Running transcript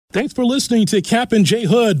Thanks for listening to Cap and J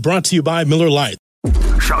Hood, brought to you by Miller Lite.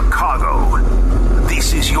 Chicago,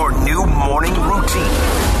 this is your new morning routine.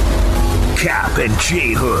 Cap and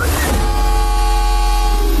J Hood.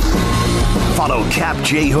 Follow Cap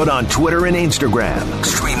J Hood on Twitter and Instagram.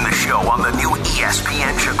 Stream the show on the new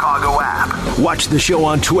ESPN Chicago app. Watch the show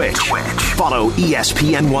on Twitch. Follow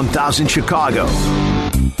ESPN 1000 Chicago.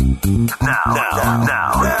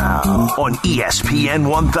 Now, on ESPN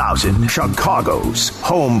 1000, Chicago's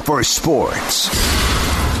home for sports.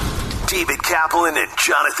 David Kaplan and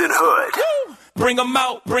Jonathan Hood. Woo! Bring them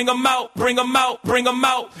out, bring them out, bring them out, bring them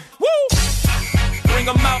out. Woo! Bring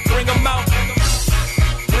them out, bring them out.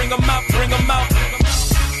 Bring them out, bring them out.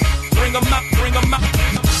 Bring them out, bring them out.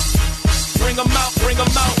 Bring them out, bring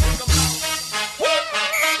them out.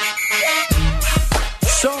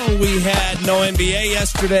 So we had no NBA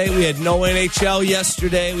yesterday. We had no NHL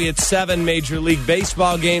yesterday. We had 7 Major League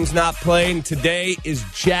Baseball games not played. Today is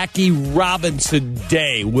Jackie Robinson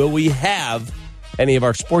Day. Will we have any of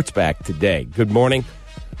our sports back today? Good morning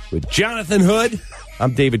with Jonathan Hood.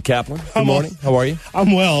 I'm David Kaplan. Good morning. How are you?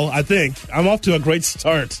 I'm well, I think. I'm off to a great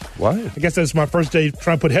start. Why? I guess that's my first day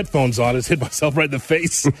trying to put headphones on. It's hit myself right in the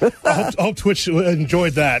face. I hope Twitch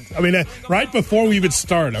enjoyed that. I mean, right before we even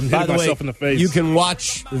start, I'm hitting myself in the face. You can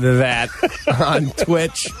watch that on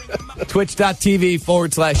Twitch.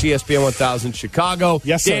 Twitch.tv/ESPN 1000 Chicago.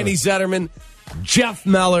 Yes, sir. Danny Zetterman, Jeff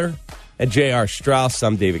Meller, and J.R. Strauss.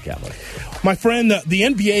 I'm David Kaplan. My friend, the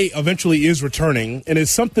NBA eventually is returning, and it's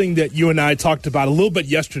something that you and I talked about a little bit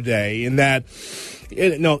yesterday, in that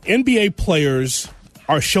NBA players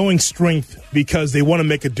are showing strength because they want to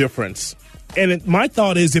make a difference. And my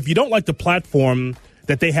thought is, if you don't like the platform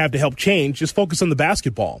that they have to help change, just focus on the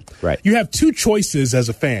basketball. Right. You have two choices as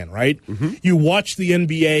a fan, right? Mm-hmm. You watch the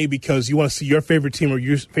NBA because you want to see your favorite team or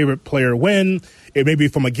your favorite player win. It may be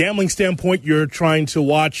from a gambling standpoint, you're trying to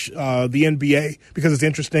watch the NBA because it's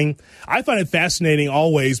interesting. I find it fascinating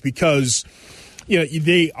always because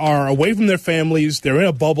they are away from their families, they're in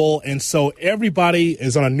a bubble, and so everybody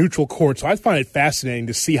is on a neutral court. So I find it fascinating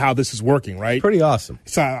to see how this is working, right? Pretty awesome.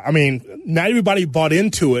 So, I mean, not everybody bought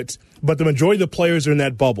into it, but the majority of the players are in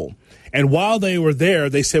that bubble. And while they were there,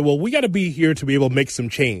 they said, well, we got to be here to be able to make some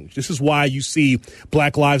change. This is why you see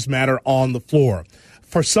Black Lives Matter on the floor.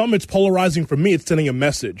 For some, it's polarizing. For me, it's sending a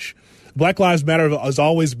message. Black Lives Matter has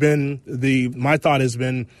always been my thought has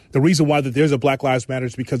been the reason why that there's a Black Lives Matter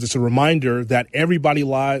is because it's a reminder that everybody's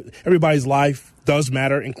life does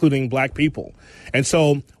matter, including black people. And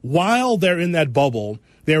so while they're in that bubble,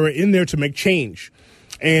 they were in there to make change.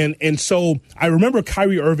 And so I remember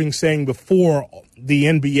Kyrie Irving saying before the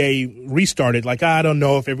NBA restarted, like, I don't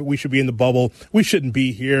know if we should be in the bubble. We shouldn't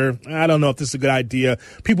be here. I don't know if this is a good idea.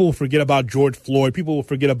 People will forget about George Floyd. People will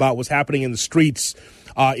forget about what's happening in the streets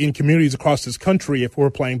in communities across this country if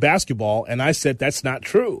we're playing basketball. And I said, that's not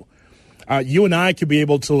true. You and I could be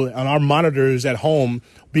able to, on our monitors at home,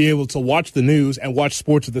 be able to watch the news and watch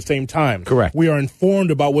sports at the same time. Correct. We are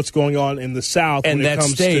informed about what's going on in the South. And when that it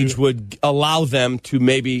comes stage to, would allow them to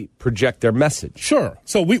maybe project their message. Sure.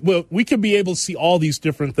 So we could be able to see all these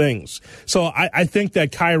different things. So I think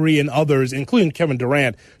that Kyrie and others, including Kevin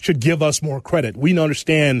Durant, should give us more credit. We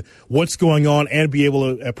understand what's going on and be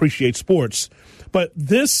able to appreciate sports. But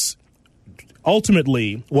this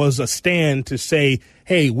ultimately was a stand to say,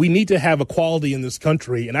 hey, we need to have equality in this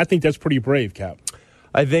country. And I think that's pretty brave, Cap.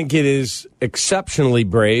 I think it is exceptionally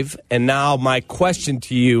brave. And now my question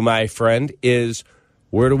to you, my friend, is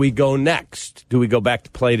where do we go next? Do we go back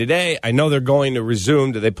to play today? I know they're going to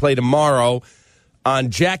resume. Do they play tomorrow?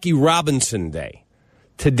 On Jackie Robinson Day,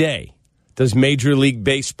 today, does Major League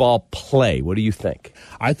Baseball play? What do you think?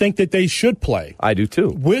 I think that they should play. I do,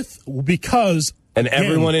 too. Because... And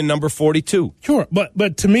everyone in number 42. Sure.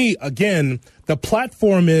 But to me, again, the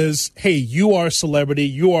platform is, hey, you are a celebrity.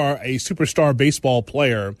 You are a superstar baseball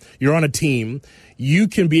player. You're on a team. You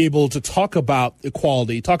can be able to talk about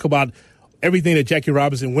equality, talk about everything that Jackie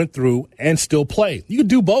Robinson went through and still play. You can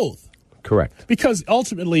do both. Correct. Because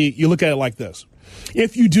ultimately, you look at it like this.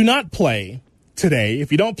 If you do not play today,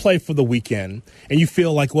 if you don't play for the weekend and you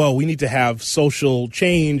feel like, well, we need to have social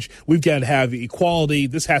change, we've got to have equality,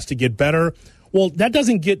 this has to get better. Well, that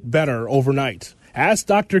doesn't get better overnight. Ask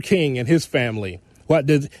Dr. King and his family. What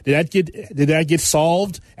did that get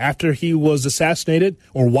solved after he was assassinated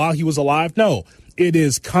or while he was alive? No. It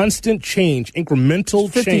is constant change, incremental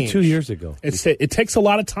 52 change. 52 years ago. It takes a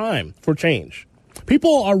lot of time for change.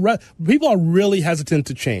 People are really hesitant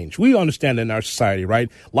to change. We understand in our society, right?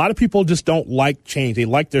 A lot of people just don't like change. They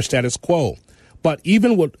like their status quo. But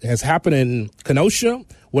even what has happened in Kenosha,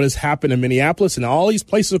 what has happened in Minneapolis, and all these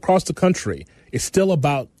places across the country, It's still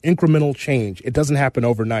about incremental change. It doesn't happen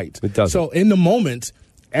overnight. It doesn't. So in the moment,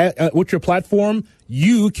 with your platform,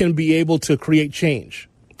 you can be able to create change.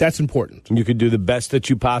 That's important. You could do the best that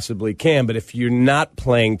you possibly can, but if you're not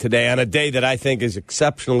playing today on a day that I think is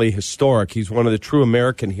exceptionally historic, he's one of the true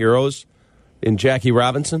American heroes in Jackie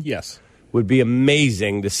Robinson. Yes. Would be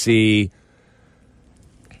amazing to see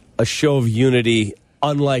a show of unity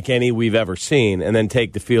unlike any we've ever seen, and then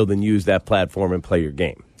take the field and use that platform and play your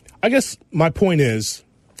game. I guess my point is,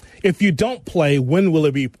 if you don't play,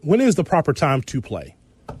 when is the proper time to play?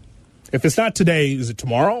 If it's not today, is it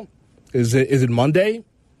tomorrow? Is it Monday?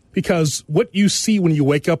 Because what you see when you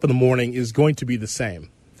wake up in the morning is going to be the same.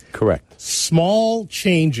 Correct. Small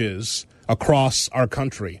changes across our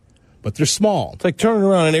country, but they're small. It's like turning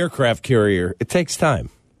around an aircraft carrier. It takes time.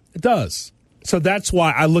 It does. So that's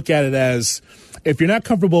why I look at it as, if you're not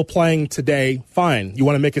comfortable playing today, fine. You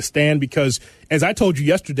want to make a stand because, as I told you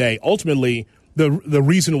yesterday, ultimately the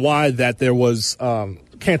reason why that there was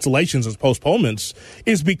cancellations and postponements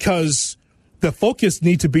is because the focus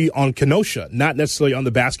needs to be on Kenosha, not necessarily on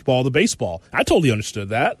the basketball or the baseball. I totally understood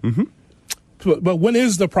that. Mm-hmm. But when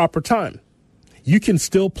is the proper time? You can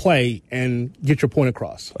still play and get your point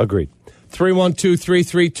across. Agreed.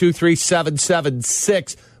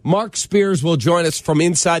 312-332-3776. Mark Spears will join us from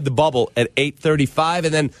inside the bubble at 8:35.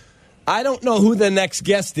 And then I don't know who the next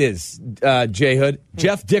guest is, Jay Hood.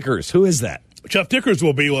 Jeff Dickers. Who is that? Jeff Dickers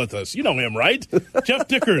will be with us. You know him, right? Jeff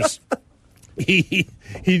Dickers. He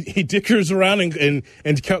dickers around and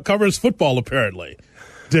covers football, apparently.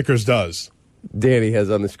 Dickers does. Danny has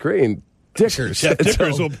on the screen. Dickers. Jeff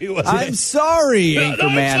Dickers will be with us. I'm sorry, Anchorman.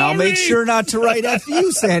 sorry. I'll make sure not to write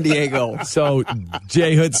FU, San Diego. So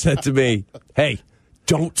Jay Hood said to me, hey,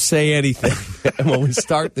 don't say anything. And when we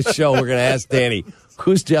start the show, we're going to ask Danny,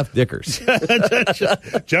 who's Jeff Dickers?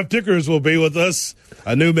 Jeff Dickers will be with us,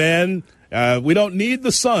 a new man. We don't need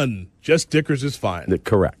the sun. Just Dickers is fine.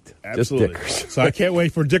 Correct. Absolutely. Just Dickers. So I can't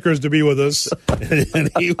wait for Dickers to be with us. And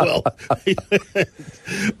he will.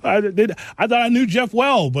 I thought I knew Jeff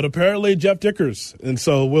well, but apparently Jeff Dickers. And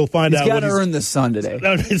so we'll find out. He's got to earn the sun today.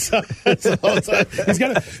 That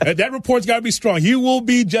report's got to be strong. He will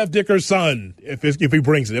be Jeff Dickers' son if he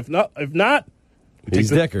brings it. If not, he's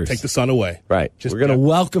Dickers. Take the sun away. Right. We're going to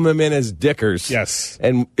welcome him in as Dickers. Yes.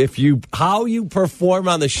 And how you perform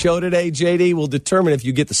on the show today, JD, will determine if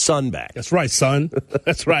you get the sun back. That's right, son.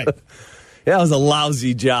 That's right. That was a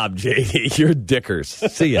lousy job, JD. You're Dickers.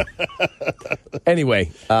 See ya.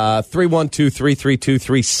 Anyway,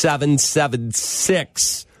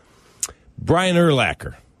 312-332-3776. Brian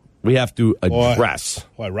Urlacher, we have to address.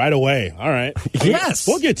 Boy, right away. All right. Yes.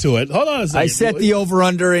 We'll get to it. Hold on a second. I set the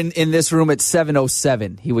over-under in this room at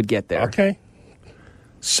 7:07. He would get there. Okay.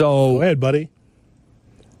 So Go ahead, buddy.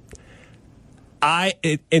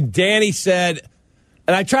 And Danny said,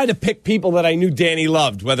 and I tried to pick people that I knew Danny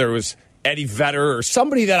loved, whether it was Eddie Vedder or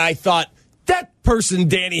somebody that I thought, that person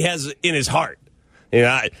Danny has in his heart. You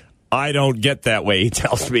know, I don't get that way, he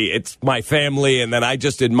tells me. It's my family, and then I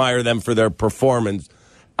just admire them for their performance,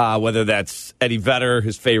 whether that's Eddie Vedder,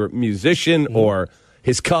 his favorite musician, or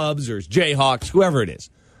his Cubs, or his Jayhawks, whoever it is.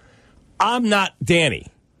 I'm not Danny.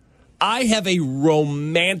 I have a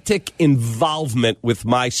romantic involvement with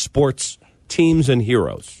my sports teams and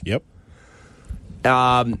heroes. Yep.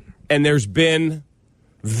 And there's been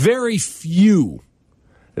very few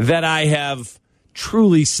that I have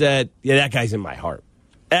truly said, yeah, that guy's in my heart.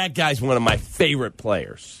 That guy's one of my favorite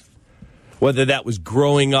players. Whether that was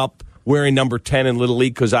growing up wearing number 10 in Little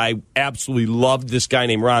League, because I absolutely loved this guy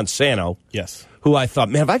named Ron Santo. Yes. Who I thought,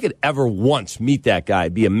 man, if I could ever once meet that guy,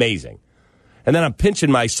 it'd be amazing. And then I'm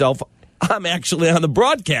pinching myself. I'm actually on the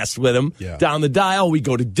broadcast with him down the dial. We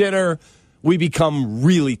go to dinner. We become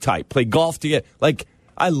really tight, play golf together. Like,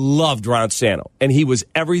 I loved Ron Santo, and he was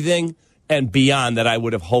everything and beyond that I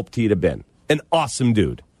would have hoped he'd have been. An awesome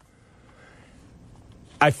dude.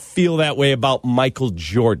 I feel that way about Michael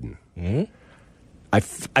Jordan. Mm-hmm. I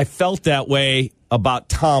felt that way about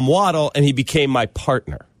Tom Waddle, and he became my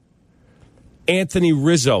partner. Anthony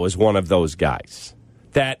Rizzo is one of those guys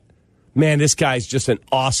that, man, this guy's just an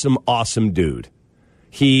awesome, awesome dude.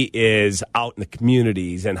 He is out in the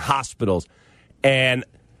communities and hospitals. And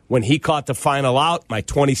when he caught the final out, my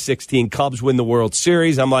 2016 Cubs win the World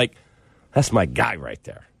Series, I'm like, that's my guy right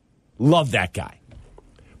there. Love that guy.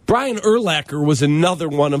 Brian Urlacher was another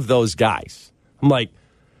one of those guys. I'm like,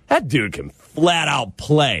 that dude can flat out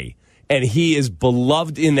play. And he is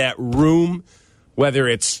beloved in that room, whether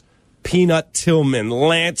it's Peanut Tillman,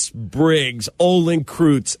 Lance Briggs, Olin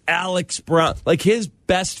Kreutz, Alex Brown. Like, his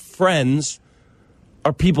best friends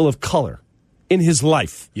are people of color in his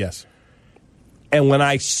life. Yes. And when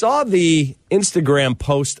I saw the Instagram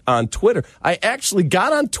post on Twitter, I actually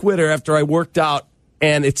got on Twitter after I worked out,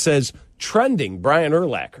 and it says, trending, Brian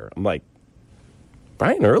Urlacher. I'm like,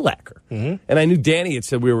 Brian Urlacher? Mm-hmm. And I knew Danny had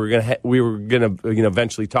said we were going to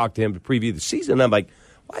eventually talk to him to preview the season. And I'm like,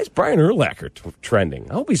 why is Brian Urlacher trending?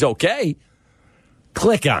 I hope he's okay.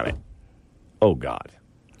 Click on it. Oh, God.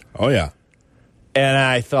 Oh, yeah. And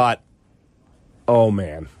I thought, oh,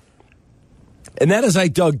 man. And then as I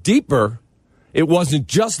dug deeper, it wasn't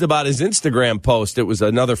just about his Instagram post. It was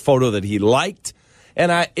another photo that he liked.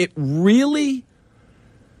 And it really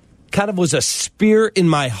kind of was a spear in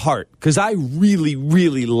my heart because I really,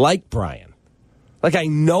 really like Brian. Like, I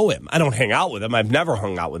know him. I don't hang out with him. I've never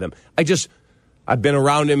hung out with him. I've been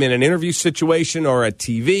around him in an interview situation or at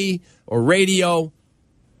TV or radio,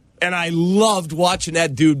 and I loved watching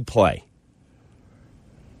that dude play.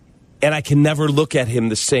 And I can never look at him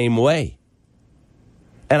the same way.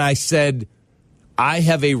 And I said, I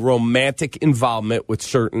have a romantic involvement with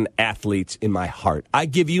certain athletes in my heart. I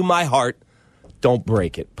give you my heart. Don't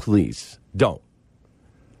break it, please. Don't.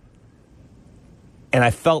 And I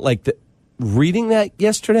felt like reading that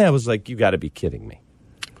yesterday, I was like, you got to be kidding me.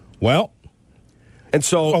 Well, and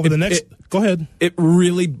so go ahead. It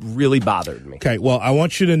really, really bothered me. Okay, well, I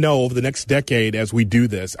want you to know over the next decade as we do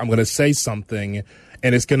this, I'm going to say something,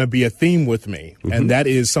 and it's going to be a theme with me. Mm-hmm. And that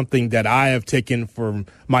is something that I have taken for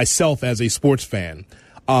myself as a sports fan.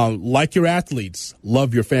 Like your athletes,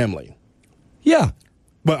 love your family. Yeah.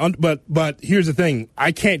 But here's the thing.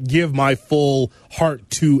 I can't give my full heart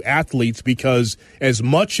to athletes because as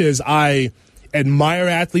much as I admire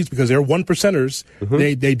athletes because they're one percenters, mm-hmm.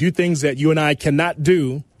 they do things that you and I cannot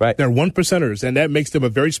do. Right. They're one percenters, and that makes them a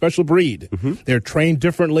very special breed. Mm-hmm. They're trained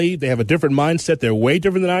differently. They have a different mindset. They're way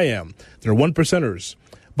different than I am. They're one percenters.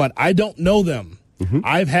 But I don't know them. Mm-hmm.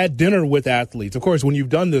 I've had dinner with athletes. Of course, when you've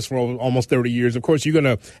done this for almost 30 years, of course, you're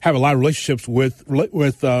going to have a lot of relationships with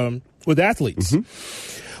athletes.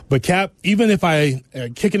 Mm-hmm. But, Cap, even if I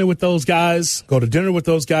kicking it with those guys, go to dinner with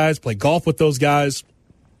those guys, play golf with those guys,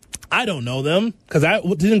 I don't know them because I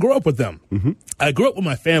didn't grow up with them. Mm-hmm. I grew up with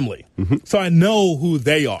my family, mm-hmm. so I know who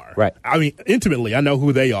they are. Right. I mean, intimately, I know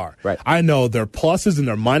who they are. Right. I know their pluses and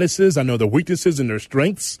their minuses. I know their weaknesses and their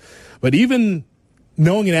strengths. But even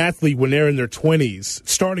knowing an athlete when they're in their 20s,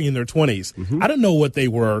 starting in their 20s, mm-hmm. I don't know what they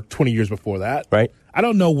were 20 years before that. Right. I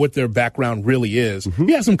don't know what their background really is. Mm-hmm.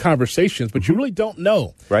 You have some conversations, but you really don't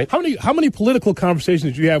know. Right. How many political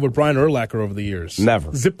conversations did you have with Brian Urlacher over the years?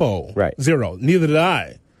 Never. Zippo. Right. Zero. Neither did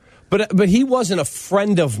I. But he wasn't a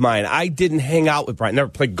friend of mine. I didn't hang out with Brian. Never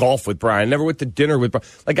played golf with Brian. Never went to dinner with Brian.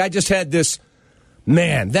 Like, I just had this,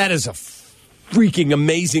 man, that is a freaking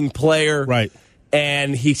amazing player. Right.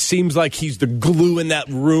 And he seems like he's the glue in that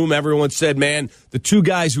room. Everyone said, man, the two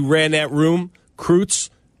guys who ran that room, Kreutz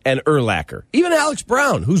and Urlacher. Even Alex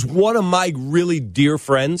Brown, who's one of my really dear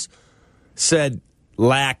friends, said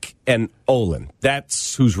Lack and Olin.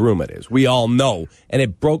 That's whose room it is. We all know. And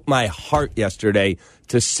it broke my heart yesterday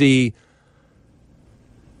to see.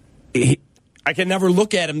 I can never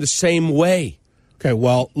look at him the same way. Okay,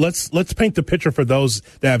 well, let's paint the picture for those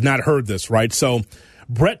that have not heard this, right? So,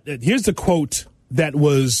 Brett, here's the quote that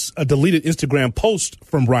was a deleted Instagram post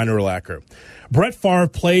from Brian Urlacher. Brett Favre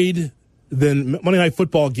played the Monday Night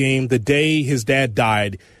Football game the day his dad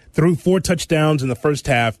died, threw 4 touchdowns in the first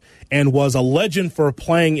half, and was a legend for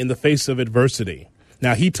playing in the face of adversity.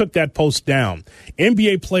 Now, he took that post down.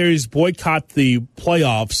 NBA players boycott the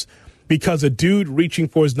playoffs because a dude reaching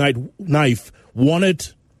for his knife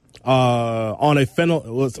wanted on a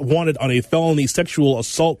felony sexual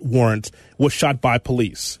assault warrant was shot by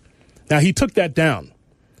police. Now, he took that down.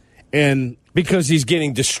 And because he's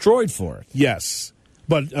getting destroyed for it. Yes.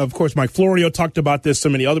 But, of course, Mike Florio talked about this. So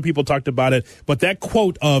many other people talked about it. But that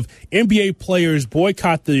quote of NBA players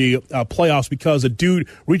boycott the playoffs because a dude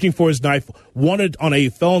reaching for his knife wanted on a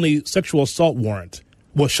felony sexual assault warrant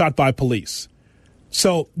was shot by police.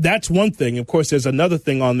 So that's one thing. Of course, there's another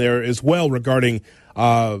thing on there as well regarding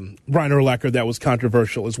Brian Urlacher that was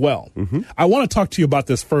controversial as well. Mm-hmm. I want to talk to you about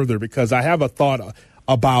this further because I have a thought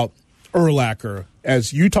about Urlacher.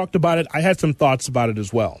 As you talked about it, I had some thoughts about it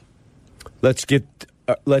as well. Let's get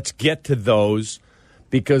to those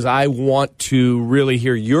because I want to really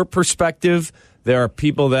hear your perspective. There are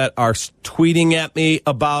people that are tweeting at me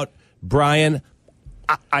about Brian.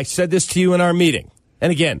 I said this to you in our meeting.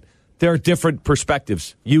 And again, there are different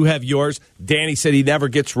perspectives. You have yours. Danny said he never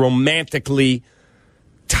gets romantically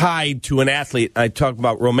tied to an athlete. I talk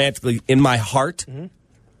about romantically in my heart. Mm-hmm.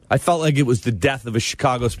 I felt like it was the death of a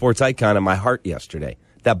Chicago sports icon in my heart yesterday.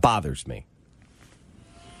 That bothers me.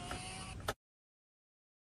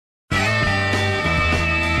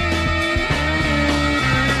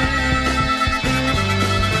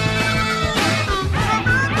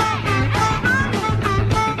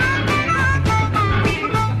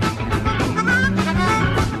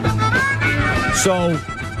 So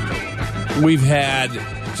we've had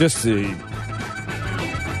just an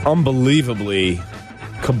unbelievably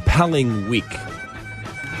compelling week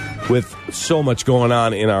with so much going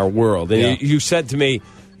on in our world. And you said to me,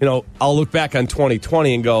 I'll look back on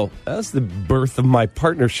 2020 and go, that's the birth of my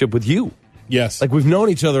partnership with you. Yes. Like, we've known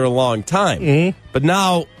each other a long time. But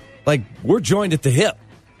now, we're joined at the hip.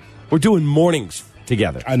 We're doing mornings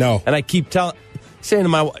together. I know. And I keep saying to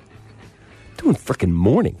my wife, doing freaking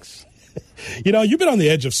mornings. You've been on the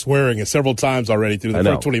edge of swearing several times already through the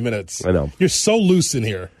first 20 minutes. I know. You're so loose in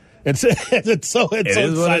here. It's so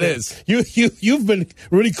exciting. What it is. You've been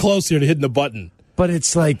really close here to hitting the button. But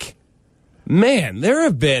it's like, man, there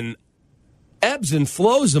have been ebbs and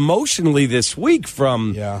flows emotionally this week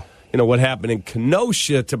from what happened in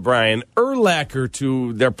Kenosha to Brian Urlacher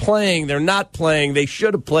to they're playing, they're not playing, they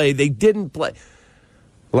should have played, they didn't play.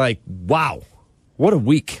 Wow, what a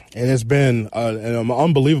week. And it's been an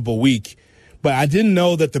unbelievable week. But I didn't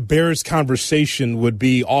know that the Bears conversation would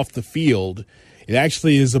be off the field. It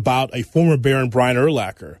actually is about a former Bear and Brian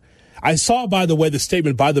Urlacher. I saw, by the way, the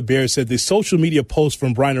statement by the Bears said the social media posts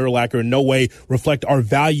from Brian Urlacher in no way reflect our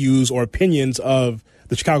values or opinions of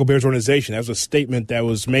the Chicago Bears organization. That was a statement that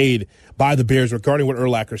was made by the Bears regarding what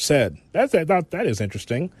Urlacher said. That is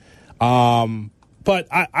interesting. But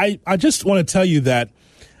I just want to tell you that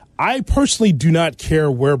I personally do not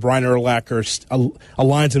care where Brian Urlacher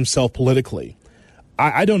aligns himself politically.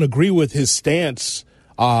 I don't agree with his stance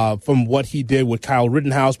from what he did with Kyle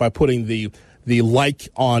Rittenhouse by putting the like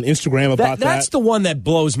on Instagram about that. That's the one that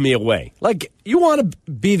blows me away. You want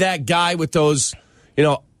to be that guy with those,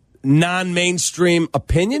 non-mainstream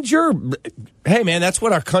opinions? Hey, man, that's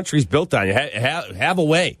what our country's built on. You have a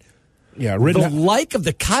way. Yeah, the like of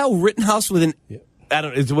the Kyle Rittenhouse with an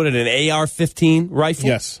AR-15 rifle?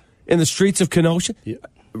 Yes. In the streets of Kenosha? Yeah.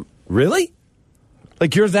 Really?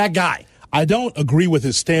 You're that guy. I don't agree with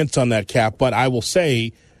his stance on that, Cap, but I will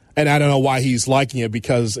say, and I don't know why he's liking it,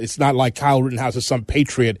 because it's not like Kyle Rittenhouse is some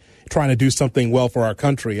patriot trying to do something well for our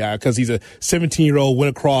country, because he's a 17-year-old,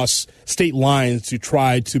 went across state lines to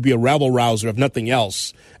try to be a rabble-rouser, if nothing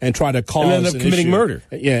else, and try to cause and end up committing murder.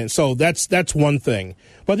 Yeah, so that's one thing.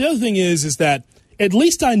 But the other thing is that at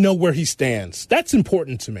least I know where he stands. That's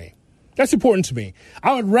important to me. That's important to me.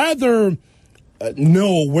 I would rather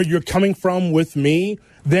know where you're coming from with me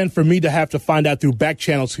than for me to have to find out through back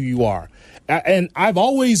channels who you are. And I've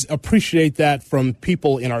always appreciated that from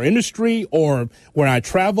people in our industry or when I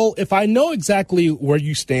travel. If I know exactly where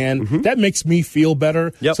you stand, that makes me feel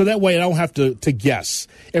better. Yep. So that way I don't have to guess.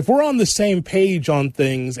 If we're on the same page on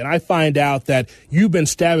things and I find out that you've been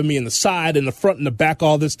stabbing me in the side and the front and the back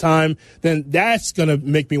all this time, then that's going to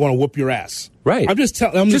make me want to whoop your ass. Right. I'm just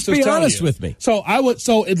be honest with me. So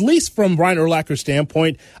at least from Brian Urlacher's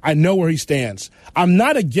standpoint, I know where he stands. I'm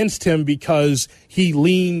not against him because he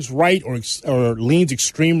leans right or leans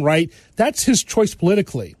extreme right. That's his choice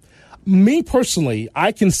politically. Me personally,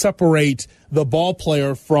 I can separate the ball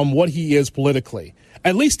player from what he is politically.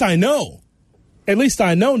 At least I know. At least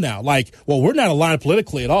I know now. We're not aligned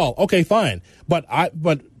politically at all. Okay, fine.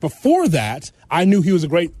 But before that, I knew he was a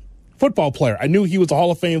great football player. I knew he was a Hall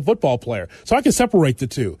of Fame football player. So I can separate the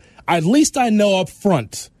two. At least I know up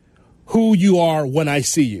front who you are when I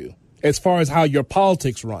see you, as far as how your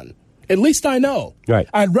politics run. At least I know. Right.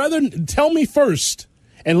 I'd rather tell me first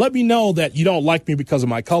and let me know that you don't like me because of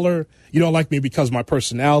my color. You don't like me because of my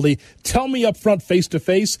personality. Tell me up front, face to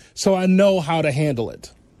face, so I know how to handle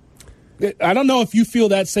it. I don't know if you feel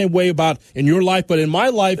that same way about in your life, but in my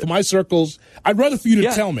life, in my circles, I'd rather for you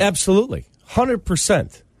to tell me. Absolutely.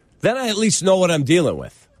 100%. Then I at least know what I'm dealing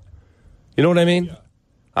with. You know what I mean?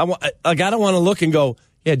 Yeah. I don't want to look and go,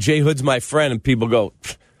 yeah, Jay Hood's my friend, and people go,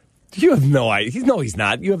 you have no idea. No, he's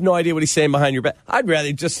not. You have no idea what he's saying behind your back. I'd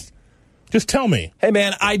rather just tell me. Hey,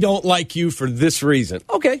 man, I don't like you for this reason.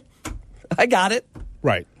 Okay, I got it.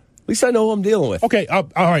 Right. At least I know who I'm dealing with. Okay, all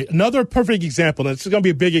right. Another perfect example, and it's going to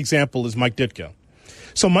be a big example, is Mike Ditka.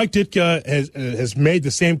 So Mike Ditka has made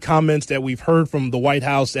the same comments that we've heard from the White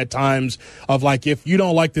House at times of if you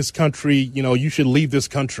don't like this country, you should leave this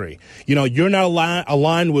country. You're not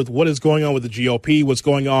aligned with what is going on with the GOP, what's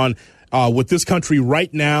going on with this country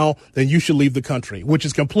right now, then you should leave the country, which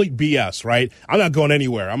is complete BS, right? I'm not going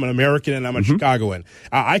anywhere. I'm an American and I'm a Chicagoan.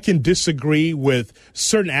 I can disagree with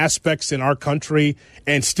certain aspects in our country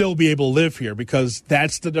and still be able to live here because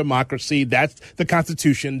that's the democracy, that's the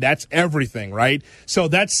Constitution, that's everything, right? So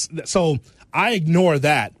I ignore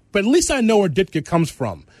that, but at least I know where Ditka comes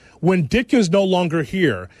from. When Ditka is no longer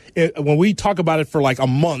here, when we talk about it for a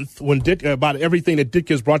month, about everything that Ditka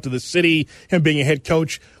has brought to the city, him being a head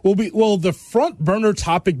coach, will the front burner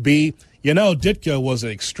topic be, Ditka was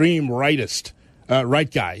an extreme rightist.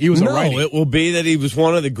 right guy. He was a righty. No, it will be that he was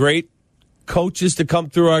one of the great coaches to come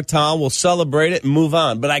through our town. We'll celebrate it and move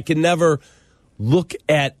on. But I can never look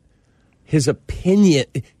at his opinion.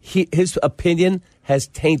 His opinion has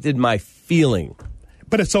tainted my feeling.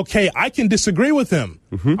 But it's okay. I can disagree with him.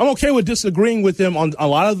 I'm okay with disagreeing with him on a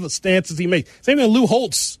lot of the stances he makes. Same thing with Lou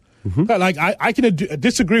Holtz. Like I can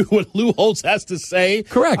disagree with what Lou Holtz has to say.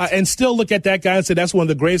 Correct. And still look at that guy and say that's one of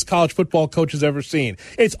the greatest college football coaches ever seen.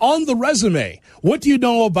 It's on the resume. What do you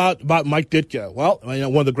know about Mike Ditka? Well,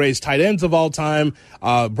 one of the greatest tight ends of all time,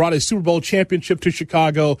 brought a Super Bowl championship to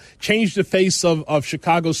Chicago, changed the face of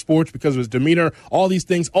Chicago sports because of his demeanor, all these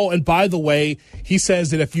things. Oh, and by the way, he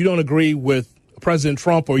says that if you don't agree with President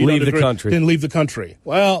Trump or you leave don't agree, the country, then leave the country.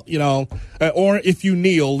 Well, or if you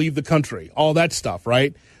kneel, leave the country. All that stuff,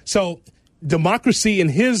 right? So democracy in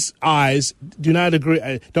his eyes don't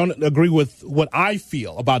agree with what I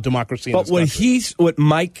feel about democracy in this country. What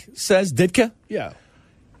Mike says, Ditka, Yeah.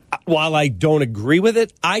 while I don't agree with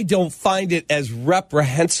it, I don't find it as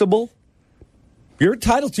reprehensible. You're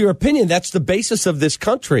entitled to your opinion. That's the basis of this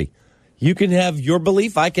country. You can have your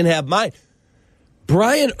belief. I can have mine.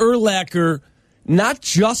 Brian Urlacher, not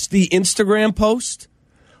just the Instagram post,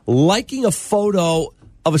 liking a photo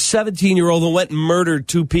of a 17-year-old who went and murdered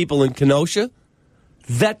 2 people in Kenosha,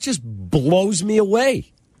 that just blows me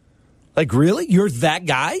away. Like, really? You're that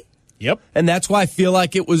guy? Yep. And that's why I feel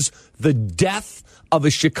like it was the death of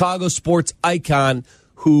a Chicago sports icon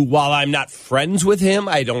who, while I'm not friends with him,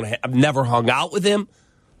 I've never hung out with him,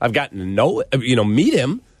 I've gotten to meet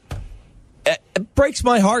him, it breaks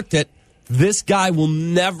my heart that this guy will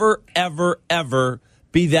never, ever, ever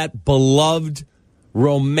be that beloved,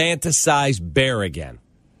 romanticized bear again.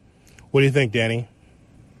 What do you think, Danny?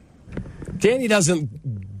 Danny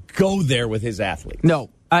doesn't go there with his athletes. No,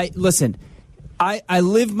 I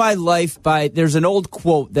live my life by, there's an old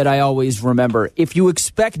quote that I always remember. If you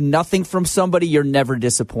expect nothing from somebody, you're never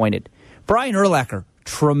disappointed. Brian Urlacher,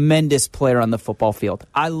 tremendous player on the football field.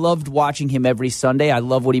 I loved watching him every Sunday. I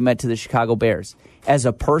love what he meant to the Chicago Bears. As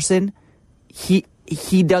a person, he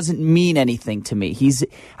doesn't mean anything to me.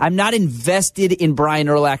 I'm not invested in Brian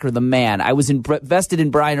Urlacher, the man. I was invested in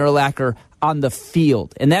Brian Urlacher on the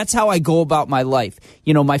field. And that's how I go about my life.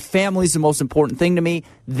 My family's the most important thing to me.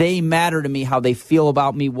 They matter to me, how they feel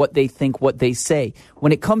about me, what they think, what they say.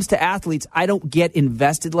 When it comes to athletes, I don't get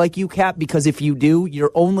invested like you, Cap, because if you do,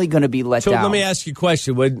 you're only going to be let down. So let me ask you a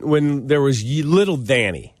question. When there was little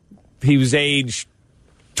Danny, he was age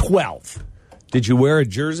 12. Did you wear a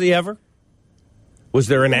jersey ever? Was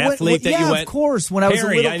there an athlete that you went? Yeah, of course. When I was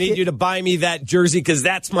Harry, a little I kid, need you to buy me that jersey because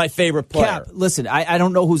that's my favorite player. Cap, listen, I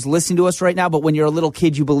don't know who's listening to us right now, but when you're a little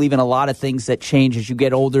kid, you believe in a lot of things that change as you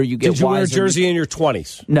get older. You get wiser. Did you wear a jersey in your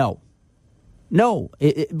 20s? No.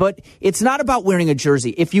 But it's not about wearing a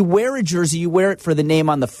jersey. If you wear a jersey, you wear it for the name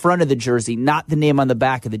on the front of the jersey, not the name on the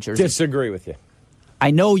back of the jersey. Disagree with you.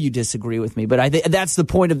 I know you disagree with me, but that's the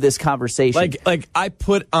point of this conversation. Like I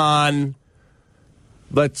put on,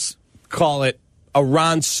 let's call it, a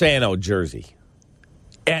Ron Santo jersey,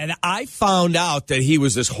 and I found out that he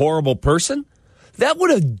was this horrible person, that would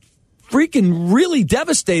have freaking really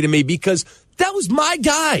devastated me because that was my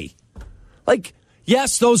guy. Like,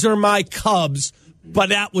 yes, those are my Cubs, but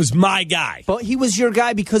that was my guy. But he was your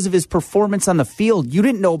guy because of his performance on the field. You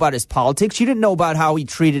didn't know about his politics. You didn't know about how he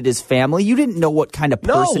treated his family. You didn't know what kind of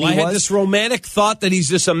person he was. No, I had this romantic thought that he's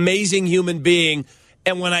this amazing human being,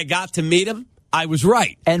 and when I got to meet him, I was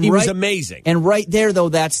right. He was amazing. And right there, though,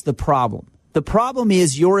 that's the problem. The problem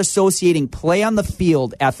is you're associating play on the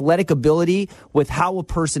field, athletic ability, with how a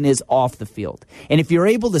person is off the field. And if you're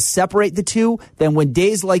able to separate the two, then when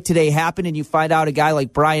days like today happen and you find out a guy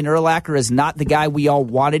like Brian Urlacher is not the guy we all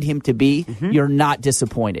wanted him to be, you're not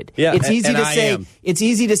disappointed. Yeah, it's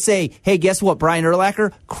easy to say, hey, guess what, Brian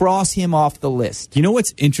Urlacher, cross him off the list. You know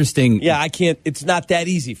what's interesting? Yeah, I can't. It's not that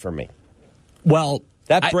easy for me. Well,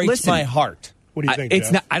 that breaks my heart. What do you think,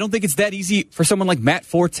 Jeff? I don't think it's that easy for someone like Matt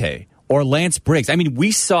Forte or Lance Briggs. I mean,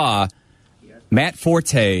 we saw Matt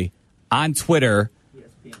Forte on Twitter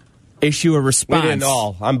issue a response. We didn't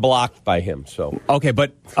all. I'm blocked by him, so. Okay,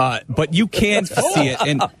 but you can see it.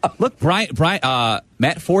 And look,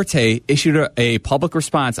 Matt Forte issued a public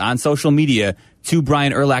response on social media to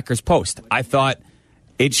Brian Urlacher's post. I thought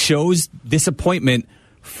it shows disappointment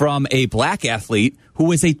from a black athlete who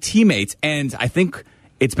was a teammate, and I think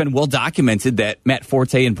it's been well documented that Matt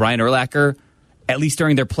Forte and Brian Urlacher, at least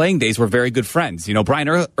during their playing days, were very good friends. Brian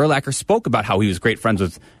Urlacher spoke about how he was great friends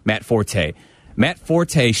with Matt Forte. Matt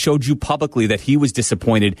Forte showed you publicly that he was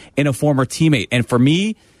disappointed in a former teammate. And for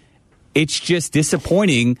me, it's just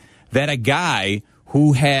disappointing that a guy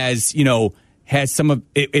who has, has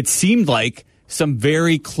it seemed like some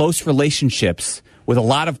very close relationships with a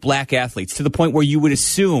lot of black athletes, to the point where you would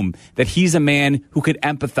assume that he's a man who could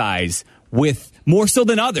empathize with more so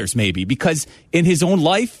than others, maybe, because in his own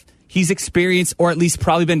life, he's experienced, or at least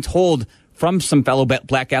probably been told from some fellow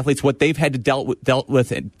black athletes, what they've had to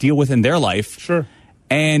deal with in their life. Sure.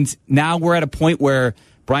 And now we're at a point where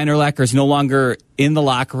Brian Urlacher is no longer in the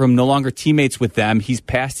locker room, no longer teammates with them. He's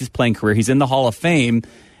past his playing career. He's in the Hall of Fame.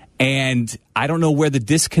 And I don't know where the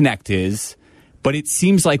disconnect is, but it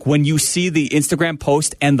seems like when you see the Instagram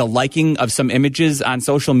post and the liking of some images on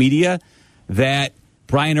social media, that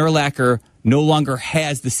Brian Urlacher no longer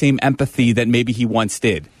has the same empathy that maybe he once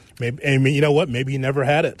did. Maybe, I mean, you know what? Maybe he never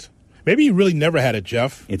had it. Maybe he really never had it,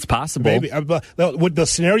 Jeff. It's possible. Maybe. What the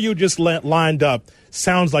scenario just lined up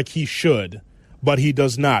sounds like he should, but he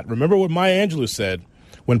does not. Remember what Maya Angelou said: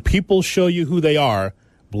 when people show you who they are,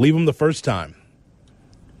 believe them the first time.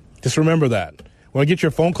 Just remember that. We're going to get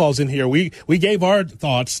your phone calls in here. We gave our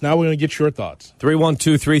thoughts. Now we're going to get your thoughts.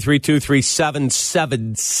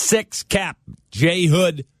 312-332-3776. Cap, J.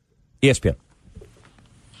 Hood, ESPN.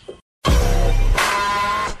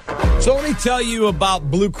 So let me tell you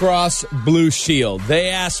about Blue Cross Blue Shield. They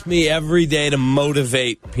ask me every day to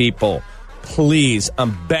motivate people. Please,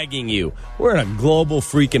 I'm begging you. We're in a global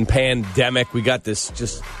freaking pandemic. We got this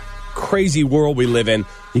just crazy world we live in.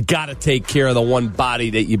 You got to take care of the one body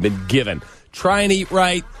that you've been given. Try and eat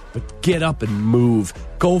right, but get up and move.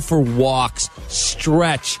 Go for walks.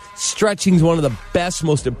 Stretch. Stretching is one of the best,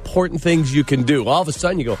 most important things you can do. All of a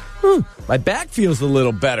sudden you go, my back feels a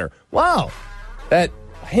little better. Wow, that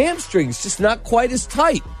hamstring's just not quite as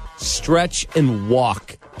tight. Stretch and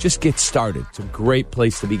walk. Just get started. It's a great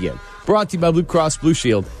place to begin. Brought to you by Blue Cross Blue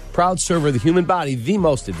Shield, proud server of the human body, the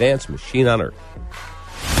most advanced machine on earth.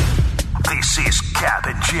 This is Cap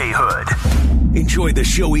and J. Hood. Enjoy the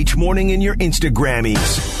show each morning in your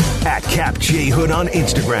Instagrammies. At Cap J. Hood on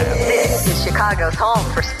Instagram. This is Chicago's home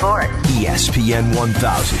for sports. ESPN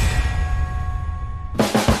 1000.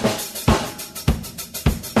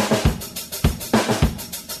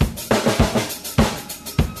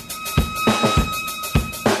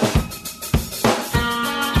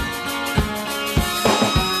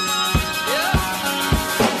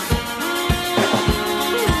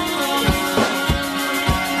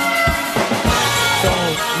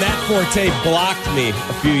 Forte blocked me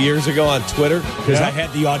a few years ago on Twitter because I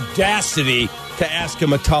had the audacity to ask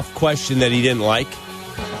him a tough question that he didn't like.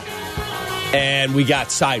 And we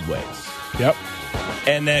got sideways. Yep.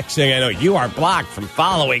 And next thing I know, you are blocked from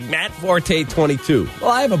following Matt Forte 22. Well,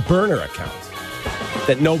 I have a burner account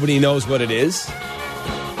that nobody knows what it is.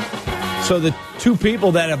 So the two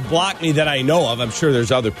people that have blocked me that I know of, I'm sure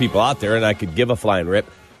there's other people out there, and I could give a flying rip,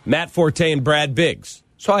 Matt Forte and Brad Biggs.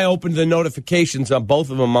 So I opened the notifications on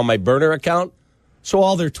both of them on my burner account, so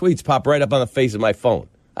all their tweets pop right up on the face of my phone.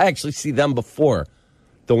 I actually see them before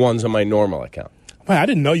the ones on my normal account. Man, I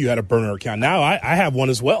didn't know you had a burner account. Now I have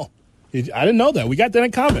one as well. I didn't know that. We got that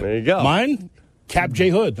in common. There you go. Mine, Cap J.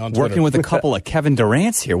 Hood on Twitter. Working with a couple of Kevin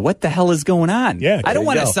Durants here. What the hell is going on? Yeah, I don't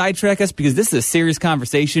want to sidetrack us because this is a serious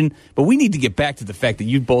conversation, but we need to get back to the fact that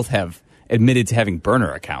you both have admitted to having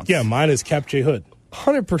burner accounts. Yeah, mine is Cap J. Hood.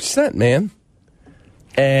 100%, man.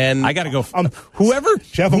 And I got to go. Who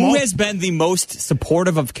Jamal? has been the most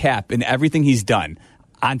supportive of Cap in everything he's done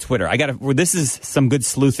on Twitter? This is some good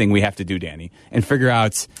sleuthing we have to do, Danny, and figure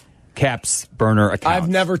out Cap's burner account. I've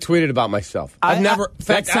never tweeted about myself. I've never. In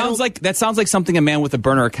fact, that sounds like something a man with a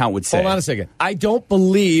burner account would say. Hold on a second. I don't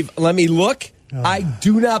believe. Let me look. I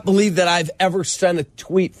do not believe that I've ever sent a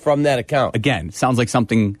tweet from that account. Again, sounds like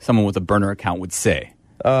something someone with a burner account would say.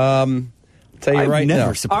 Tell you I've never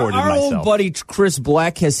now. supported our myself. old buddy Chris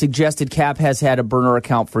Black has suggested Cap has had a burner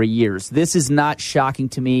account for years. This is not shocking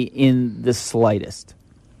to me in the slightest.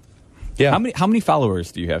 Yeah. How many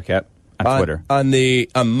followers do you have, Cap, on Twitter? On the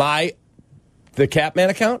Capman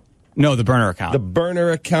account? No, the burner account. The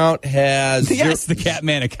burner account has the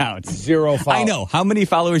Catman account. 0 followers. I know. How many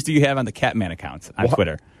followers do you have on the Catman account on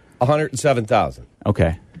Twitter? 107,000.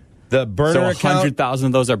 Okay. The burner So account. 100,000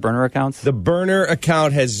 of those are burner accounts? The burner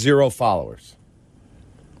account has 0 followers.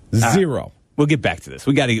 0. We'll get back to this.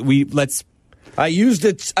 Let's. I used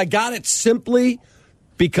it. I got it simply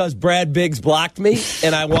because Brad Biggs blocked me,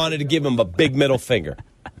 and I wanted to give him a big middle finger.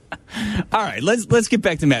 All right, let's get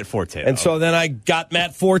back to Matt Forte. And so then I got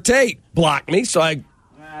Matt Forte blocked me, so I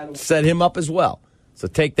set him up as well. So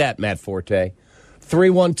take that, Matt Forte.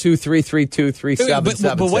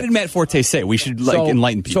 312-332-3776. But what did Matt Forte say? We should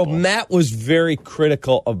enlighten people. So Matt was very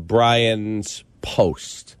critical of Brian's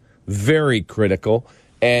post. Very critical.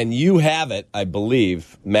 And you have it, I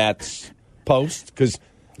believe, Matt's post, because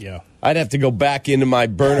Yeah. I'd have to go back into my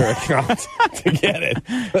burner account to get it.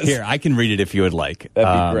 Here, I can read it if you would like.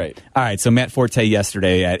 That'd be great. All right, so Matt Forte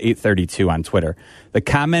yesterday at 8:32 on Twitter. The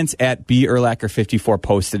comments at B. Urlacher54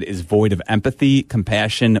 posted is void of empathy,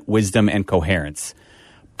 compassion, wisdom, and coherence,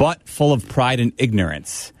 but full of pride and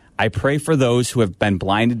ignorance. I pray for those who have been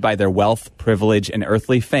blinded by their wealth, privilege, and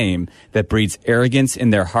earthly fame that breeds arrogance in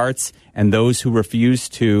their hearts, and those who refuse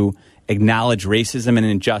to acknowledge racism and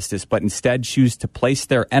injustice, but instead choose to place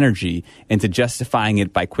their energy into justifying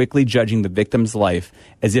it by quickly judging the victim's life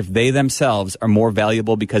as if they themselves are more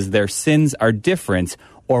valuable because their sins are different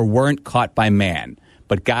or weren't caught by man.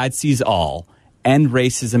 But God sees all. End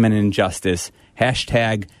racism and injustice.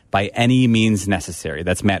 Hashtag by any means necessary.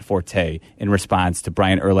 That's Matt Forte in response to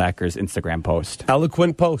Brian Urlacher's Instagram post.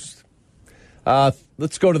 Eloquent post.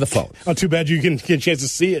 Let's go to the phone. Oh, too bad you can get a chance to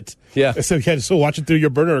see it. Yeah. So you had to watch it through your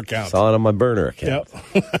burner account. Saw it on my burner account.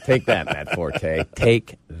 Yep. Take that, Matt Forte.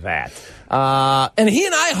 Take that. And he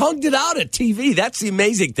and I hugged it out at TV. That's the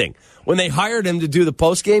amazing thing. When they hired him to do the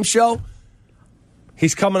postgame show,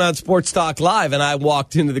 he's coming on Sports Talk Live, and I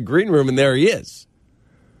walked into the green room, and there he is.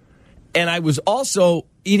 And I was also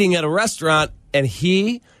eating at a restaurant, and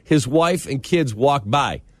he, his wife, and kids walked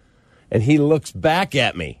by. And he looks back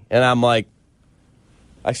at me, and I'm like,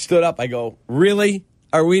 I stood up. I go, really?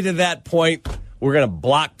 Are we to that point? We're going to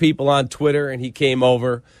block people on Twitter? And he came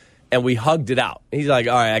over, and we hugged it out. He's like,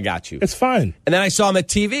 all right, I got you. It's fine. And then I saw him at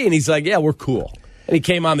TV, and he's like, yeah, we're cool. And he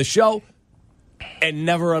came on the show and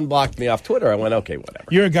never unblocked me off Twitter. I went, okay, whatever.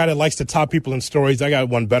 You're a guy that likes to top people in stories. I got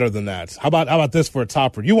one better than that. How about this for a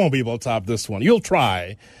topper? You won't be able to top this one. You'll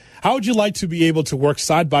try. How would you like to be able to work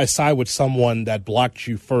side by side with someone that blocked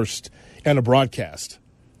you first in a broadcast?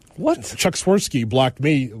 What? Chuck Swirsky blocked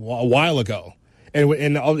me a while ago.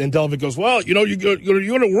 And Delvin goes, well, you're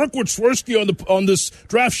going to work with Swirsky on this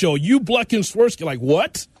draft show. You blocking Swirsky. Like,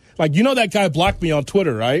 what? Like, that guy blocked me on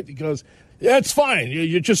Twitter, right? He goes, yeah, it's fine.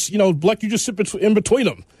 You just, Bleck, you just sit in between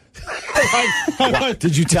them.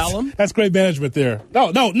 Did you tell him? That's great management there. No.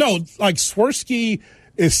 Like, Swirsky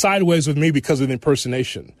is sideways with me because of the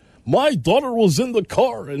impersonation. My daughter was in the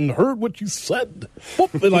car and heard what you said.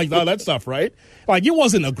 And like, all that stuff, right? Like, it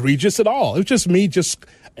wasn't egregious at all. It was just me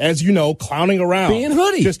as you know, clowning around. Being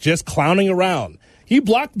hoodie. Just clowning around. He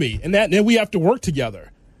blocked me, and then we have to work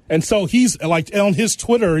together. And so he's like, on his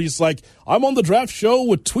Twitter, he's like, I'm on the draft show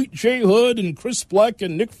with Tweet J. Hood and Chris Bleck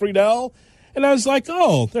and Nick Friedel. And I was like,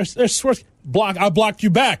 oh, there's Swirsky. I blocked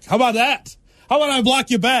you back. How about that? How about I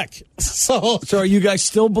block you back? So are you guys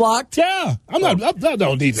still blocked? Yeah. I'm not.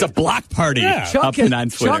 It's a block party. Yeah. Up and on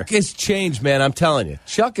Twitter. Chuck has changed, man. I'm telling you.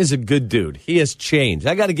 Chuck is a good dude. He has changed.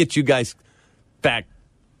 I got to get you guys back.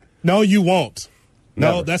 No, you won't.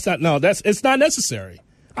 No, Never. that's not. No, it's not necessary.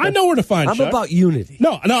 I know where to find I'm Chuck. about unity.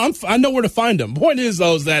 No, I know where to find him. Point is,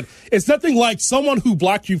 though, is that it's nothing like someone who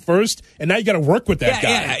blocked you first, and now you got to work with that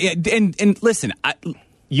guy. Yeah. And listen,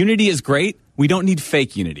 unity is great. We don't need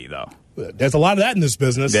fake unity, though. There's a lot of that in this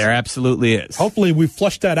business. There absolutely is. Hopefully, we've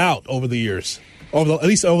flushed that out over the years, at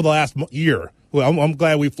least over the last year. Well, I'm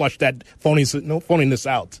glad we flushed that phoniness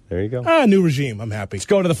out. There you go. New regime. I'm happy. Let's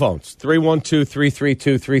go to the phones.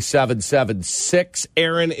 312-332-3776.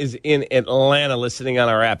 Aaron is in Atlanta listening on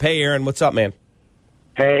our app. Hey, Aaron, what's up, man?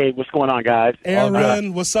 Hey, what's going on, guys?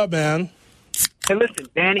 Aaron, what's up, man? Hey, listen,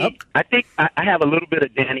 Danny, I think I have a little bit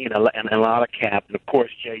of Danny and a lot of Cap, and, of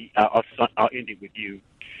course, Jay, I'll end it with you.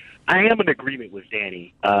 I am in agreement with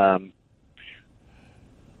Danny.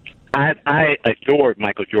 I adored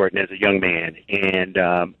Michael Jordan as a young man, and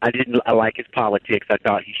I like his politics. I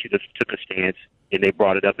thought he should have took a stance, and they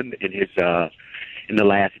brought it up in his in the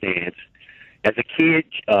Last Dance. As a kid,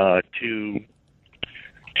 to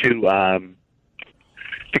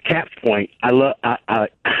Cap's point, I love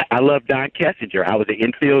Don Kessinger. I was an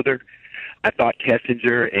infielder. I thought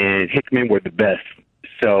Kessinger and Hickman were the best.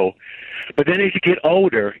 So, but then as you get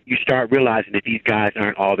older, you start realizing that these guys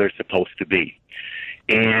aren't all they're supposed to be.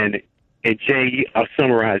 And Jay, I'll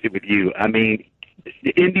summarize it with you. I mean,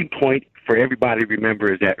 the ending point for everybody to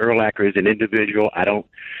remember is that Urlacher is an individual.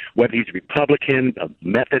 Whether he's a Republican, a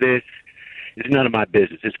Methodist, it's none of my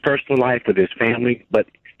business. His personal life with his family, but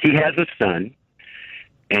he has a son,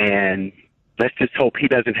 and let's just hope he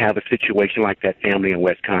doesn't have a situation like that family in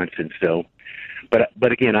Wisconsin. So,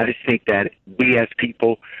 but again, I just think that we as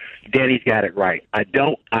people, Danny's got it right. I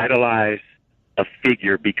don't idolize a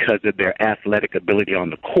figure because of their athletic ability on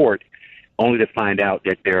the court, only to find out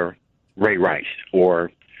that they're Ray Rice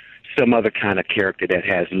or some other kind of character that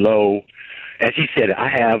has low, as he said, I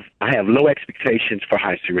have low expectations for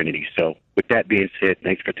high serenity. So with that being said,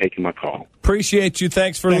 thanks for taking my call. Appreciate you.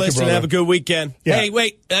 Thanks for Thank you, listening. brother. Have a good weekend. Yeah. Hey,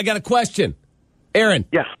 wait, I got a question. Aaron.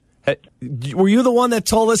 Yeah. Were you the one that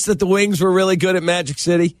told us that the Wings were really good at Magic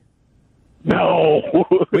City? No.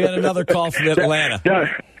 We had another call from Atlanta.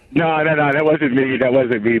 No, that wasn't me. That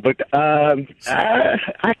wasn't me. But I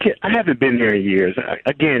haven't been there in years.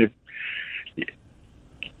 Again,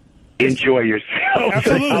 enjoy yourself.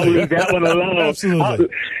 Absolutely. I'll leave that one alone. Absolutely.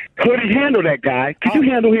 Could he handle that guy? Could you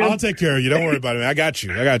handle him? I'll take care of you. Don't worry about it. I got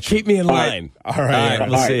you. Keep me in line. All right.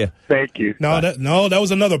 We'll see you. Thank you. No, that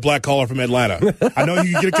was another black caller from Atlanta. I know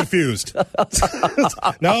you get confused. No,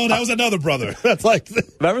 that was another brother. That's like,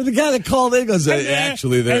 Remember the guy that called in? Goes,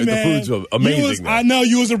 actually, the food's amazing. I know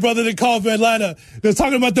you was the brother that called from Atlanta. They're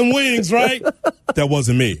talking about them wings, right? That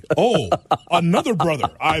wasn't me. Oh, another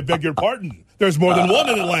brother. I beg your pardon. There's more than one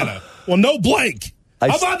in Atlanta. Well, no blank.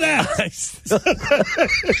 How about that?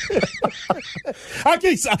 I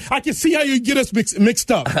can see how you get us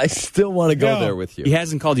mixed up. I still want to go there with you. He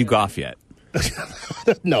hasn't called you Goff yet.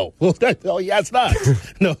 No. Yeah, it's not.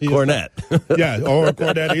 No, Cornette. Yeah, or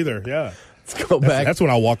Cornette either. Yeah. Let's go back. That's when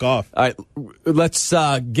I'll walk off. All right, let's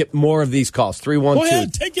get more of these calls.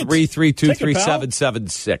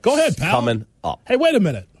 312-332-3776. Go ahead, pal. Coming up. Hey, wait a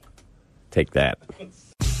minute. Take that.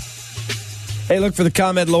 Hey, look for the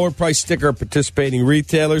ComEd lower price sticker at participating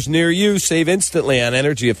retailers near you. Save instantly on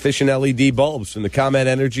energy-efficient LED bulbs from the ComEd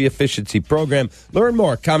Energy Efficiency Program. Learn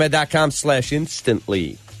more at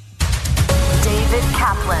ComEd.com/instantly. David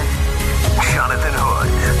Kaplan. Jonathan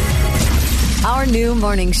Hood. Our new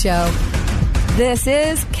morning show. This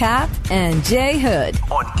is Cap and Jay Hood.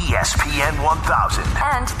 On ESPN 1000.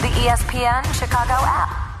 And the ESPN Chicago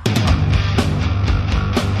app.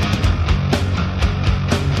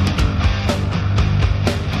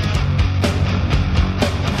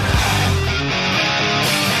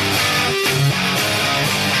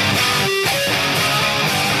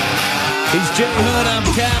 He's Jay Hood, I'm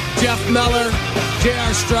Cap, Jeff Meller,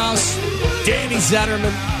 J.R. Strauss, Danny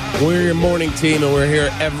Zetterman. We're your morning team, and we're here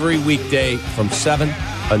every weekday from 7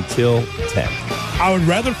 until 10. I would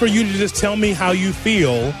rather for you to just tell me how you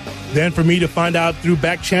feel than for me to find out through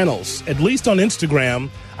back channels. At least on Instagram,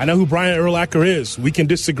 I know who Brian Urlacher is. We can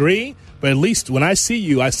disagree, but at least when I see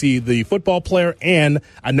you, I see the football player, and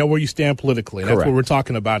I know where you stand politically. That's what we're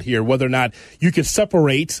talking about here, whether or not you can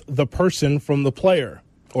separate the person from the player.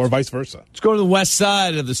 Or vice versa. Let's go to the west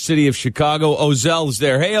side of the city of Chicago. Ozell's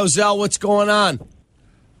there. Hey, Ozell, what's going on?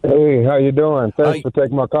 Hey, how you doing? Thanks for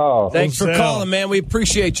taking my call. Thanks for calling, man. We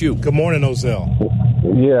appreciate you. Good morning, Ozell.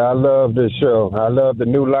 Yeah, I love this show. I love the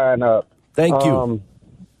new lineup. Thank you.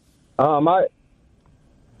 I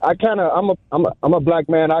kind of, I'm a black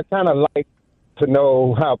man. I kind of like to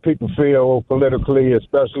know how people feel politically,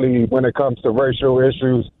 especially when it comes to racial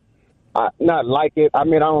issues. Not like it. I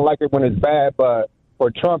mean, I don't like it when it's bad, but for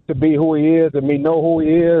Trump to be who he is and me know who he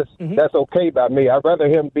is, that's okay by me. I'd rather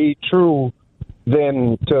him be true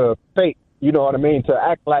than to fake, you know what I mean? To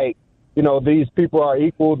act like, you know, these people are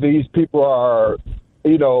equal, these people are,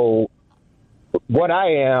 you know, what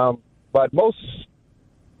I am. But most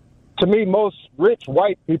rich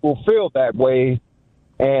white people feel that way,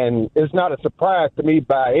 and it's not a surprise to me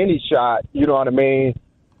by any shot, you know what I mean?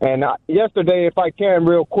 And yesterday, if I can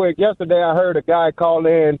real quick, I heard a guy call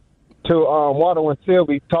in to Waddle and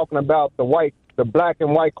Sylvie talking about the black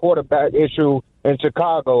and white quarterback issue in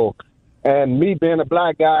Chicago. And me being a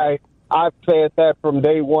black guy, I've said that from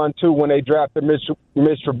day one, too, when they drafted Mitch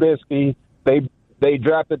Trubisky. They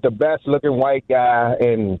drafted the best-looking white guy,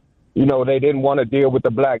 and, you know, they didn't want to deal with the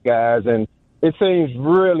black guys. And it seems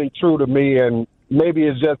really true to me, and maybe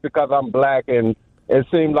it's just because I'm black, and it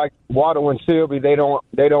seems like Waddle and Sylvie, they don't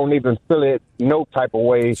even feel it no type of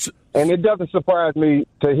way. And it doesn't surprise me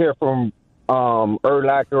to hear from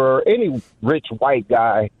Urlacher or any rich white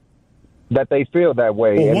guy that they feel that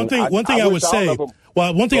way. Well, one thing I would say,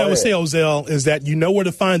 Ozell, is that you know where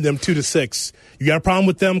to find them 2 to 6. You got a problem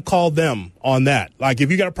with them, call them on that. Like if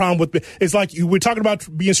you got a problem with, it's like we're talking about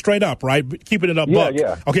being straight up, right? Keeping it a buck.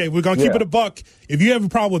 Yeah. Okay, we're gonna keep it a buck. If you have a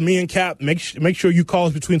problem with me and Cap, make sure you call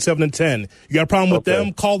us between 7 and 10. You got a problem with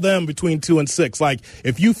them, call them between 2 and 6. Like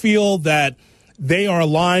if you feel that they are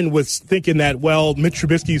aligned with thinking that, well, Mitch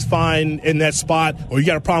Trubisky's fine in that spot, or you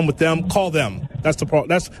got a problem with them, call them. That's the problem.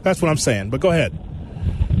 That's what I'm saying. But go ahead.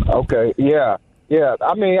 Okay. Yeah.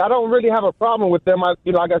 I mean, I don't really have a problem with them. Like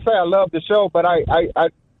I say, I love the show, but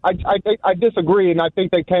I disagree, and I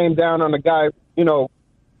think they came down on the guy,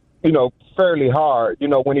 fairly hard.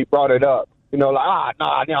 When he brought it up. Like,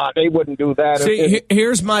 nah, they wouldn't do that. See,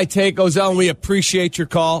 here's my take, Ozell, and we appreciate your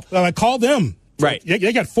call. Call them. Right.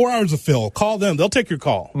 They got 4 hours of fill. Call them. They'll take your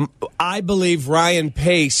call. I believe Ryan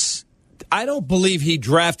Pace, I don't believe he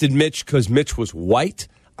drafted Mitch because Mitch was white.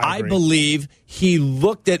 I agree. believe he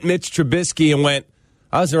looked at Mitch Trubisky and went,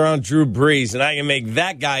 I was around Drew Brees, and I can make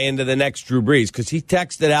that guy into the next Drew Brees, because he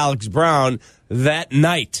texted Alex Brown that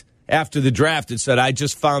night after the draft and said, I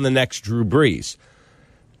just found the next Drew Brees.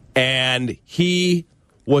 And he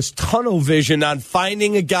was tunnel vision on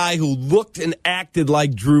finding a guy who looked and acted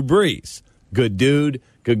like Drew Brees. Good dude,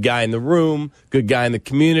 good guy in the room, good guy in the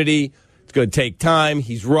community. It's going to take time.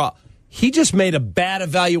 He's raw. He just made a bad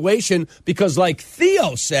evaluation because, like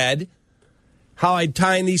Theo said, how I'm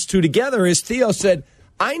tying these two together is Theo said,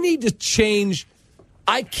 I need to change.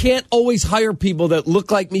 I can't always hire people that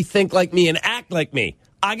look like me, think like me, and act like me.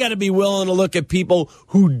 I got to be willing to look at people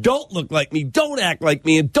who don't look like me, don't act like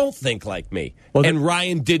me, and don't think like me. Well, and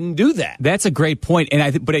Ryan didn't do that. That's a great point.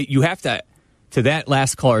 And but you have to that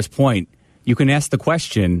last caller's point, you can ask the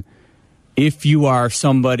question, if you are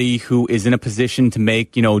somebody who is in a position to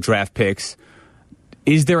make, draft picks,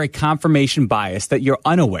 is there a confirmation bias that you're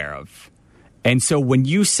unaware of? And so when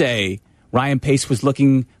you say Ryan Pace was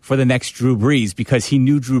looking for the next Drew Brees because he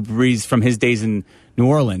knew Drew Brees from his days in New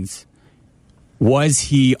Orleans, was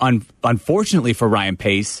he, unfortunately for Ryan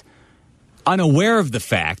Pace, unaware of the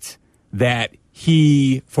fact that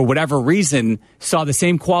he, for whatever reason, saw the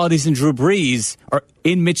same qualities in Drew Brees or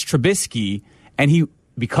in Mitch Trubisky, and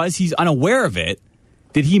because he's unaware of it,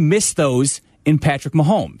 did he miss those in Patrick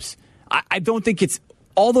Mahomes? I don't think it's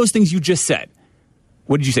all those things you just said.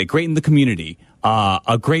 What did you say? Great in the community,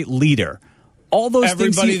 a great leader. All those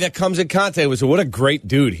Everybody that comes in contact with him, what a great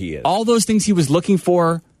dude he is. All those things he was looking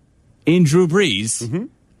for in Drew Brees. Mm-hmm.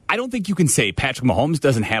 I don't think you can say Patrick Mahomes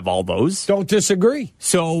doesn't have all those. Don't disagree.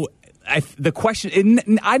 So the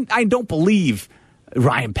question, I don't believe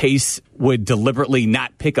Ryan Pace would deliberately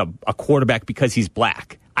not pick a quarterback because he's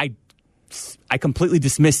black. I completely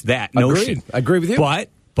dismiss that notion. I agree with you.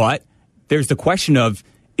 But there's the question of,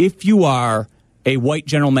 if you are a white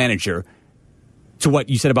general manager, to what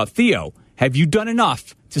you said about Theo, have you done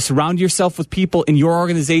enough to surround yourself with people in your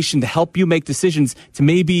organization to help you make decisions to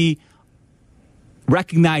maybe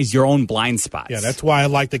recognize your own blind spots? Yeah, that's why I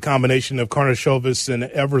like the combination of Karnisovas and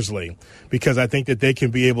Eversley, because I think that they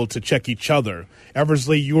can be able to check each other.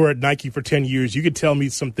 Eversley, you were at Nike for 10 years. You could tell me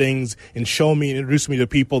some things and show me and introduce me to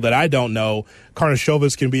people that I don't know.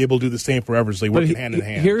 Karnisovas can be able to do the same for Eversley, working hand in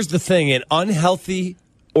hand. Here's the thing. In unhealthy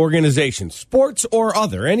organizations, sports or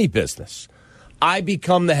other, any business, I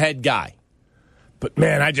become the head guy. But,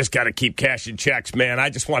 man, I just got to keep cashing checks, man. I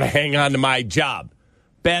just want to hang on to my job.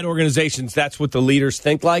 Bad organizations, that's what the leaders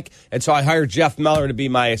think like. And so I hired Jeff Meller to be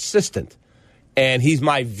my assistant. And he's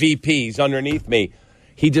my VP. He's underneath me.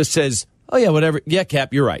 He just says, oh, yeah, whatever. Yeah,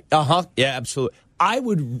 Cap, you're right. Uh-huh. Yeah, absolutely. I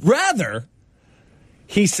would rather,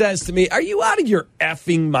 he says to me, are you out of your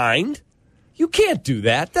effing mind? You can't do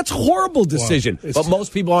that. That's a horrible decision. Well, but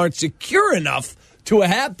most people aren't secure enough to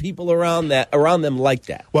have people around them like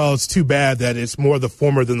that. Well, it's too bad that it's more the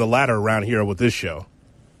former than the latter around here with this show.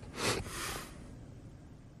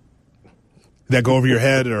 Did that go over your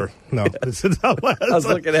head or no? I was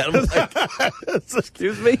looking at him like,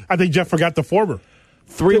 excuse me? I think Jeff forgot the former.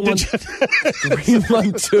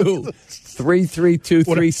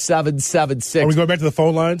 312-332-3776. Are we going back to the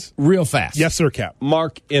phone lines? Real fast. Yes, sir, Cap.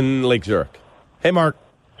 Mark in Lake Zurich. Hey, Mark.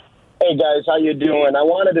 Hey, guys. How you doing? I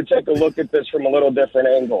wanted to take a look at this from a little different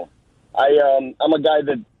angle. I'm a guy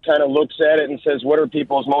that kind of looks at it and says, what are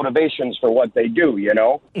people's motivations for what they do,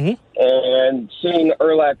 Mm-hmm. And seeing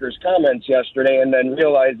Urlacher's comments yesterday and then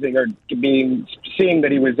realizing seeing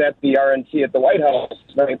that he was at the RNC at the White House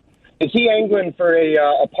tonight, is he angling for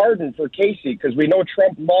a pardon for Casey? Because we know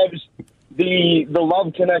Trump loves the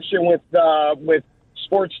love connection with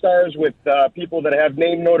sports stars, with people that have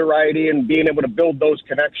name notoriety and being able to build those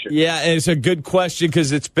connections. Yeah, and it's a good question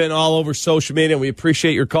because it's been all over social media, and we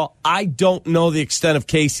appreciate your call. I don't know the extent of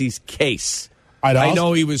Casey's case. I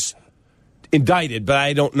know he was indicted, but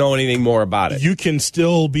I don't know anything more about it. You can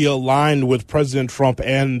still be aligned with President Trump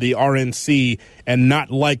and the RNC and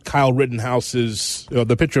not like Kyle Rittenhouse's,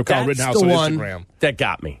 the picture of Kyle Rittenhouse on Instagram. That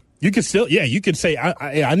got me. You can still, you can say,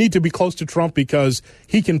 I need to be close to Trump because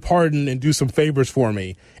he can pardon and do some favors for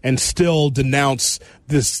me and still denounce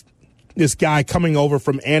this guy coming over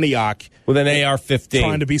from Antioch with an AR-15.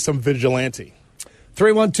 Trying to be some vigilante.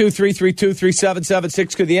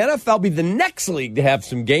 312-332-3776. Could the NFL be the next league to have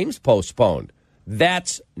some games postponed?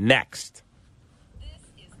 That's next.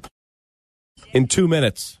 In 2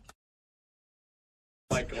 minutes.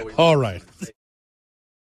 All right.